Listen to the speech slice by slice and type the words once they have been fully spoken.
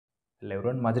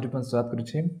लेवरन माजरी पर स्वागत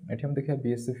करुच्ची एठी हम देखिए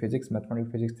BSc physics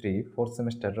mathematical physics 3 fourth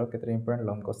semester रो केते important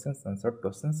long questions and short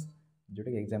questions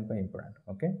Jote exam पे important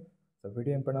okay so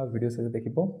video important video से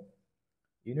देखिबो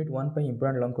यूनिट 1 पे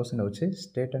इंपोर्टेंट लॉन्ग क्वेश्चन होचे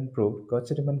state and prove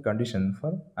Cauchy-Riemann condition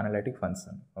for analytic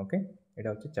function okay एटा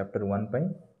होचे chapter 1 पे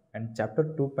and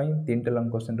chapter 2 पे तीनटा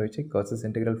long question रहिछि causes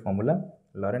integral formula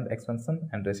Laurent expansion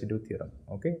and residue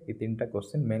theorem okay ई तीनटा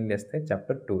question mainly आस्ते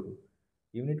चैप्टर 2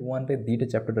 यूनिट 1 रे दीटा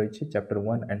चैप्टर रही चैप्टर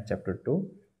 1 एंड चैप्टर 2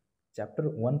 चैप्टर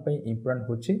 1 पे इंपोर्टेंट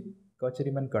होची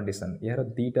कॉची-रीमान कंडीशन यार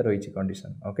दीटा रही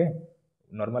कंडीशन ओके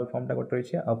नॉर्मल फॉर्म टा गोटे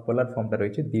रही और पोलर फॉर्म टा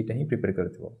रही दीटा ही प्रिपेयर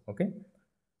करथिबो ओके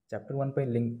चैप्टर 1 पे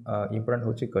लिंक इंपोर्टेंट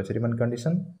होची कॉची-रीमान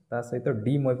कंडीशन ता सहित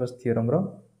डी मोइबस थ्योरम रो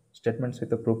स्टेटमेंट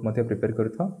सहित प्रूफ मध्ये प्रिपेयर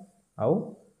करथो आउ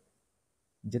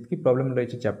जितकी प्रॉब्लम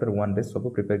रही चैप्टर 1 रे सब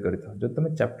प्रिपेयर करथो जो तुम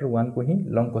चैप्टर 1 को ही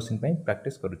लॉन्ग क्वेश्चन पे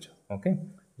प्रैक्टिस करूछ ओके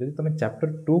जदि तुम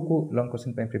चैप्टर 2 को लॉन्ग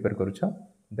क्वेश्चन पे प्रिपेयर करूछ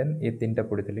देन ये तीनटा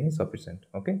पढ़ितले ही सफिशिएंट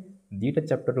ओके दीटा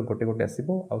चैप्टर रो गोटे गोटे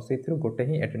आसीबो आ सेथिरो गोटे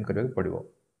ही अटेंड करबा पड़िबो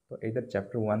तो एदर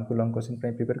चैप्टर 1 को लॉन्ग क्वेश्चन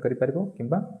पे प्रिपेयर करि पारिबो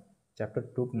किबा चैप्टर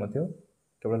 2 को मध्ये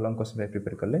केवल लॉन्ग क्वेश्चन पे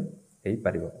प्रिपेयर करले हेई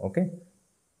पारिबो ओके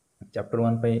चैप्टर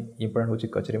 1 पे इंपोर्टेंट होची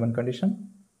कॉची-रीमान कंडीशन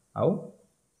आउ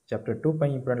चैप्टर 2 पे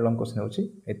इंपोर्टेंट लॉन्ग क्वेश्चन होची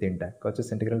ए तीनटा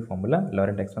कॉचीस integral formula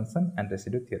Laurent expansion and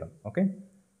residue theorem okay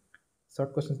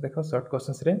short questions देखो शॉर्ट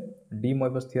क्वेश्चंस रे D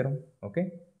मोइबस theorem okay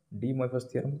D मोइबस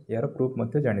theorem यार प्रूफ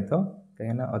मध्ये जानिथो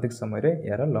कहिना अधिक समय रे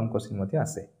यार लॉन्ग क्वेश्चन मध्ये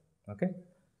आसे ओके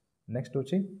नेक्स्ट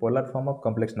होची polar form of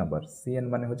complex number CN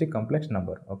माने होची कॉम्प्लेक्स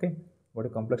नंबर ओके गोटे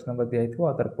कॉम्प्लेक्स नंबर दिया हिथो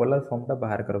आ तार पोलर फॉर्म टा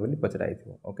बाहर कर बोली पचरा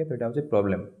हिथो ओके तो एटा होची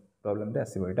प्रॉब्लम रे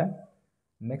आसीबो एटा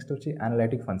नेक्स्ट होची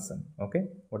एनालिटिक फंक्शन ओके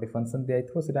गोटे फंक्शन दिया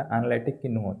हिथो सेटा एनालिटिक कि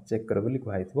नो चेक कर बोली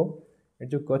कहै हिथो ए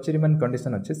जो कॉची-रीमान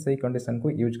कंडीशन अच्छे से कंडीशन को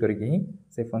यूज करके ही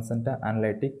से फंक्शन टा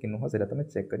एनालिटिक कि नुह से तुम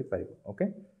चेक कर पारिबो ओके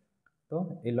तो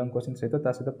ये लॉन्ग क्वेश्चन सहित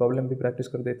ता सहित प्रॉब्लम भी प्रैक्टिस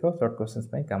कर देथो शॉर्ट क्वेश्चंस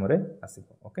पई काम रे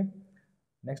आसीबो ओके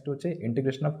नेक्स्ट होचे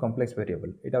इंटीग्रेशन ऑफ कॉम्प्लेक्स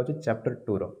वेरिएबल एटा होचे चैप्टर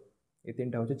 2 रो ए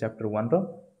तीनटा होचे चैप्टर 1 रो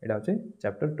एटा होचे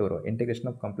chapter 2 row integration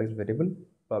of complex variable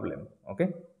problem okay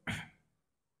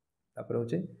तापर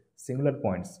होचे singular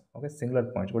points okay singular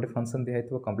points गोटे फंक्शन दिया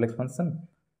हिथो कॉम्प्लेक्स फंक्शन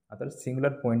आतर सिंगुलर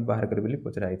पॉइंट बाहर कर बोली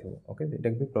पचरा हिथो ओके एटा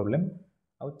भी प्रॉब्लम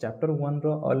आ चैप्टर 1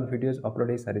 रो ऑल वीडियोस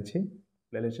अपलोड हे सारी छी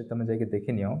प्लेलिस्ट तमे जाके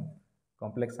देखि नियो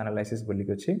कॉम्प्लेक्स एनालिसिस बोली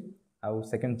के अछि आ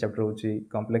सेकंड चैप्टर होची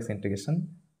कॉम्प्लेक्स इंटीग्रेशन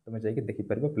तमे जाके देखि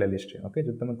परबो प्लेलिस्ट रे ओके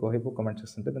जो तमे कहबो कमेंट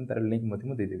सेक्शन रे तार लिंक मधि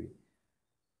मु दे देबी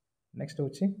नेक्स्ट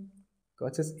होची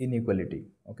कॉचेस इनइक्वालिटी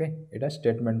ओके एटा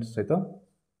स्टेटमेंट सहित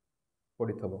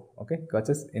पढिथबो ओके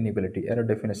कॉचेस इनइक्वालिटी एरो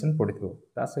डेफिनेशन पढिथबो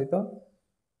ता सहित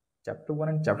चैप्टर 1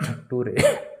 एंड चैप्टर 2 रे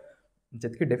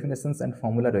जितकी डेफिनेशंस एंड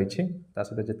फॉर्मूला रही ता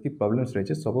सहित जितकी प्रॉब्लम्स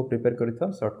रही सब प्रिपेयर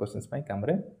कर शॉर्ट क्वेश्चंस पई काम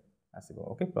रे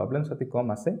आसीबो ओके प्रॉब्लम्स अति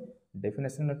कम आसे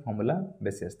डेफिनेशन एंड फॉर्मूला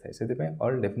बेसी आस्थाय सेति पई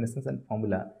ऑल डेफिनेशंस एंड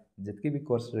फॉर्मूला जितकी भी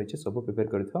कोर्स रही सब प्रिपेयर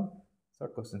कर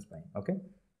शॉर्ट क्वेश्चंस पई ओके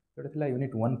तो थिला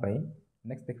यूनिट 1 पई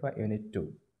नेक्स्ट देखबा यूनिट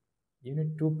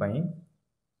 2 पई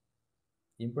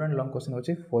इंपोर्टेंट लॉन्ग क्वेश्चन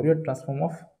होची Fourier transform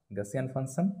of Gaussian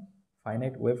function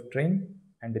finite wave train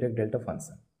and direct delta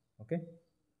function okay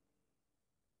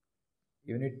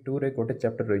unit 2 रे गोटे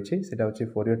चैप्टर रही सेटा होची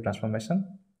फोरियर ट्रांसफॉर्मेशन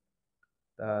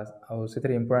आ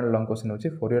से इंपोर्टेंट लॉन्ग क्वेश्चन होची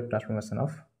Fourier transformation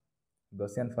of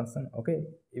Gaussian function okay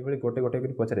ये गोटे गोटे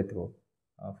कर पचारे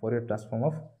Fourier transform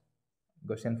of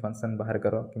Gaussian function बाहर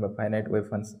करो कि finite wave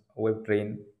function wave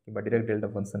train कि डायरेक्ट डेल्टा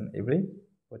फंक्शन ये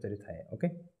पचारि थाए ओके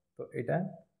तो यहाँ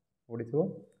पढ़ी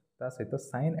ता सहित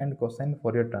sign and cosine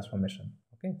Fourier transformation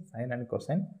okay sign and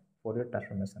cosine Fourier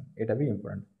transformation यहाँ भी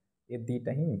इंपोर्टेंट ये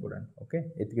दीटा ही इंपोर्टेंट ओके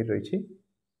ये रही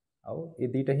आउ ये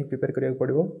दीटा ही प्रिपेयर करिया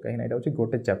पड़ो कहीं यहाँ हूँ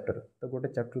गोटे चैप्टर तो गोटे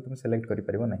चैप्टर तुम सेलेक्ट कर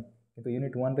पार ना किंतु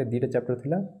यूनिट 1 रे दीटा चैप्टर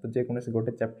थिला तो जेकोसी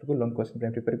गोटे चैप्टर को लॉन्ग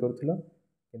क्वेश्चन प्रिपेयर करूँ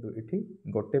किंतु इठी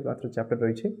गोटे मात्र चैप्टर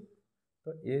रही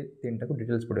तो ये तीनटा को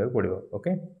डिटेल्स पढ़ा पड़ो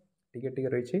ओके टिके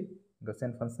रही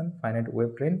Gaussian function finite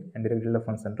wave train and direct delta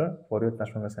function Fourier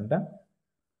transformation टा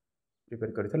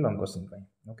प्रिपेयर कर लॉन्ग क्वेश्चन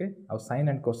पई okay uh sign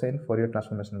and cosine Fourier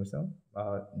transformation विषय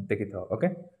देखी था ओके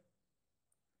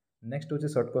नेक्स्ट होची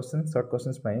शॉर्ट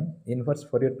क्वेश्चंस पई inverse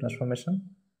Fourier transformation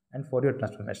and Fourier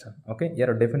transformation okay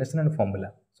यार definition and formula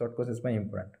short questions पई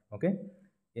important okay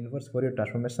inverse Fourier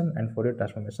transformation and Fourier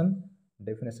transformation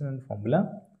definition and formula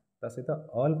ता सहित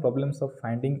all problems of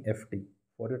finding FT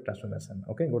Fourier transformation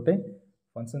okay गोटे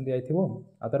function दिया हिथो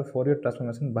आ तार Fourier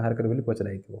transformation बाहर कर बोली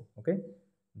पचरा हिथो ओके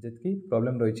जितकी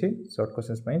प्रॉब्लम रही शॉर्ट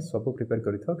क्वेश्चंस पई सब प्रिपेयर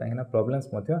करिथो काहेना प्रॉब्लम्स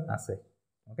मध्य आसे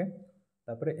ओके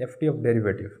तापर FT of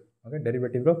derivative okay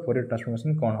derivative row Fourier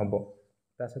transformation कौन हम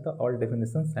ता सहित all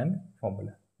definitions and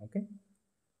formula okay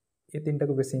ये तीनटा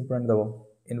को बेसी इंपोर्टेंट दबो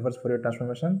inverse Fourier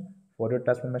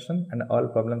transformation and all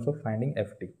problems of finding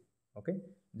FT okay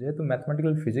जेहेतु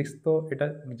मैथमेटिकल फिजिक्स तो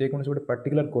यहाँ जेकोसी गोटे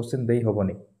पर्टिकुलर क्वेश्चन दे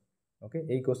हेनी ओके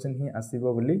यही क्वेश्चन ही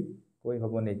आसो बोली कोई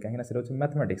हेनी कहीं से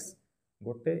मैथमेटिक्स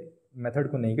गोटे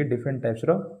मेथड को लेकिन डिफरेंट टाइप्स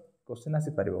क्वेश्चन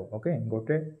आसीपर ओके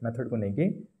गोटे मेथड को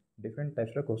लेकिन डिफरेंट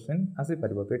टाइप्स क्वेश्चन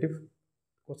आसीपर तो ये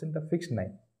क्वेश्चन टा फिक्स ना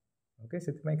ओके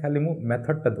से खाली मु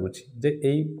मेथड टा दूसरी जे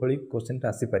यही भली क्वेश्चन टा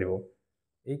आसीपर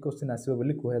यही क्वेश्चन आसो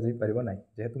बोली कहुपर ना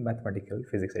जेहेतु मैथमेटिकल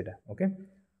फिजिक्स यहाँ ओके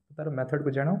तार मेथड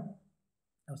को जान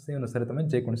से अनुसार तुम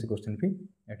जेकोसी क्वेश्चन भी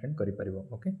अटेंड कर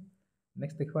ओके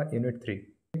नेक्स्ट देखा यूनिट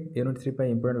 3 पे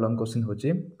इंपोर्टेंट लॉन्ग क्वेश्चन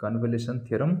होची convolution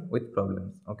theorem with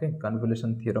problems okay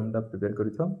convolution theorem टा प्रिपेयर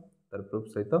करिथो तार प्रूफ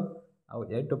सहित आउ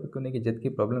ए टॉपिक को लेकिन जितकी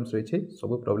प्रॉब्लम्स रही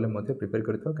सब प्रॉब्लम मध्य प्रिपेयर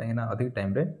करिथो कहीं अधिक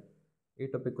टाइम रे ए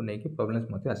टॉपिक को लेकिन प्रॉब्लम्स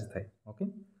मध्य आसी थाए ओके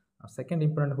सेकंड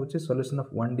इंपोर्टेंट होची solution of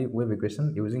 1D wave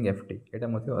equation using FT एटा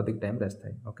मध्य अधिक टाइम रे आसी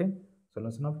थाए okay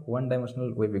solution of one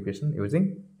dimensional wave equation using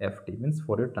FT means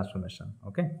Fourier transformation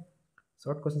okay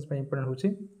short questions पे इंपोर्टेंट होची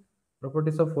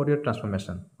properties of Fourier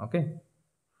transformation okay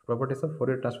properties of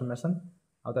Fourier transformation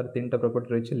आ तार तीन टा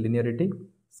property रही linearity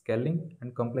scaling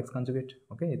and complex conjugate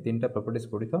okay ये तीन टा properties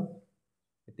पढ़ी तो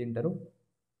ये तीन टारू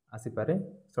आसीपारे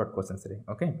शॉर्ट क्वेश्चंस रे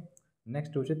ओके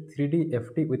नेक्स्ट होचे 3D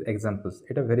FT with examples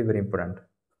Etah very very important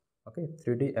okay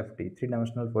 3D FT three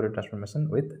dimensional Fourier transformation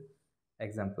with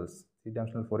examples three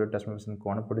dimensional Fourier transformation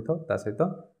कौन पढ़ी तो ता सहित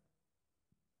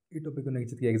ये टॉपिक को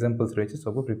लेकिन एग्जांपल्स रही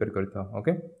सब प्रिपेयर करता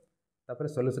ओके तापर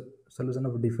solution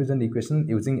of diffusion equation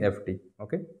using FT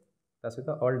okay ता सहित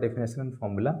all definition and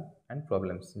formula and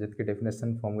problems जितकी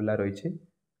डेफिनेशन फॉर्मूला रही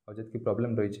और जितकी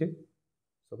प्रॉब्लम रही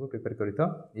सब प्रिपेयर करता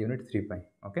यूनिट 3 पे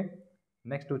ओके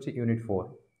नेक्स्ट होची यूनिट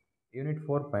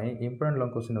 4 पे इंपोर्टेंट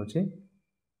लॉन्ग क्वेश्चन होची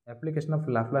application of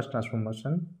Laplace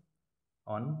transformation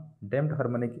on damped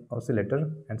harmonic oscillator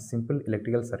and simple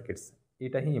electrical circuits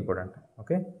Etah he important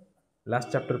okay last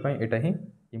chapter पे एटा ही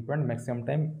इंपोर्टेंट मैक्सिमम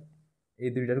टाइम ये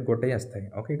दुईटार गोटे आसता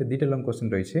है ओके ये दुईटा लॉन्ग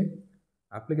क्वेश्चन रही है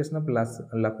application of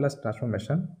Laplace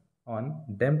transformation on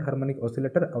damped harmonic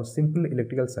oscillator और सिंपल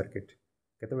इलेक्ट्रिकल सर्किट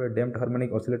केते डैम्प्ड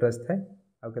हार्मोनिक ऑसिलेटर आसता है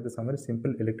आउ केते समय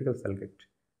simple electrical circuit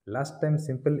last time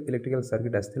simple electrical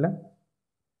circuit आसला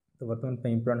तो बर्तमान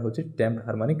पे इंपोर्टेंट होची डैम्प्ड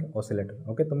हार्मोनिक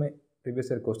ऑसिलेटर ओके तुम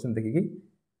previous year question देखिकी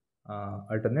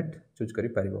alternate choose करि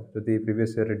पारिबो जदि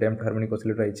previous year damped harmonic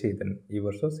oscillator आइछि then ई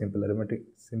वर्ष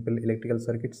सिंपल इलेक्ट्रिकल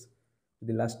सर्किट्स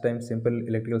यदि last time simple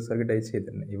electrical circuit आइछि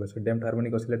then ई वर्ष डैम्प्ड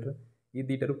हार्मोनिक ऑसिलेटर ये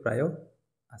दुईटारू प्राय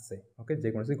आसे ओके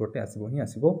जेकोसी गोटे आसबो ही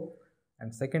आसबो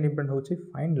एंड सेकंड इंपोर्टेंट होची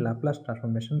find Laplace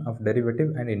transformation of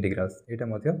derivative and integrals Etah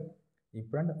Madhya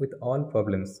important with all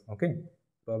problems okay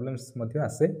problems मध्य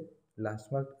आसे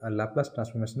Laplace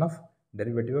transformation of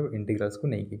derivative of integrals को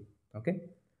नहीं okay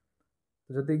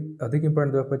तो जदि अधिक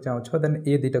इंपोर्टेंट देवा चाहो देन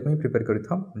ये दुईटा को ही प्रिपेयर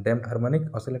कर damped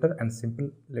harmonic oscillator and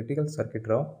simple electrical circuit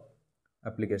row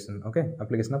application okay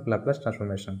application of Laplace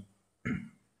transformation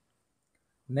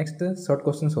next short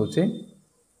question होचे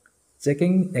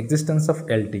checking existence of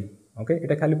LT okay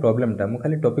इटा खाली प्रॉब्लम टा मु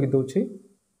खाली topic दोछि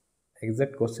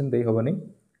exact question they होबनी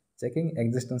checking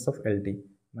existence of LT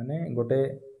माने गोटे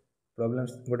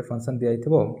problems गोटे function दिया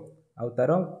आइथिबो आ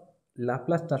तार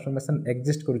लाप्लास ट्रांसफॉर्मेशन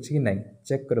एक्जिस्ट करूछि कि नहीं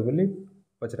चेक कर बोली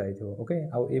पचरा आइथिबो ओके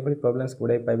आ ए भली प्रॉब्लम्स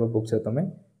गुडाई पाइबो बुक से तुम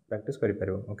प्रैक्टिस करि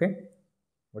परिबो ओके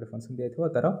गोटे फंक्शन दिया आइथिबो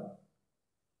तार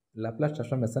लाप्लास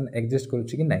ट्रांसफॉर्मेशन एक्जिस्ट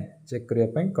करूछि कि नहीं चेक करिया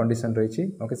पई कंडीशन रही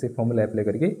ओके से फॉर्मूला अप्लाई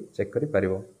करके चेक करि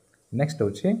परिबो नेक्स्ट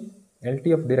होछि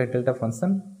LT of direct delta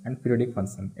function and periodic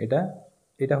function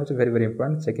एटा होछि very very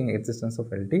important checking existence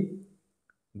of LT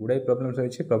गुडाई प्रॉब्लम्स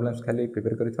रही प्रॉब्लम्स खाली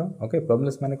प्रिपेयर करिथो ओके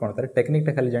प्रॉब्लम्स माने कोन तार टेक्निक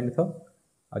टा खाली जानिथो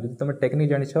आ जदि तुम टेक्निक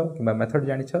जानिछ कि मेथड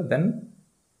जानिछ देन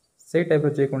से टाइप रो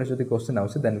जे कोन जदि क्वेश्चन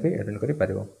आउछ देन भी अटेंड करि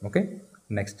पारिबो okay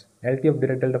next LT of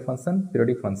direct delta function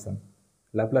periodic function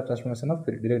Laplace transformation of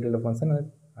direct delta function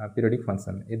periodic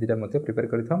function ये दुटा मते prepare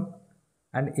करिथो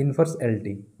and inverse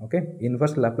LT okay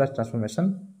inverse Laplace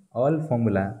transformation all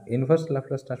formula inverse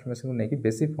Laplace transformation को लेकिन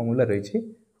basic formula रही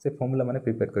से formula माने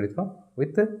prepare करिथो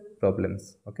with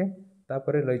problems okay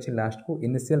तापर रही लास्ट को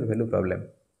initial value problem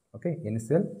okay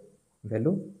initial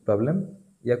value problem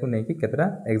या को लेकिन केतरा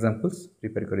एग्जांपल्स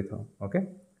प्रिपेयर करिथो ओके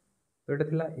तो एटा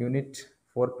थिला यूनिट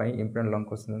 4 पई important long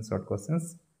question and short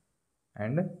questions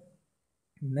and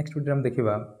next video हम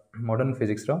देखिबा मॉडर्न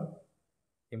फिजिक्स रो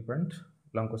important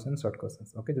long question short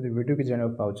questions okay जदि वीडियो की जाने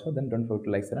पाउछ then don't forget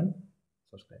to like share and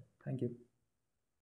subscribe thank you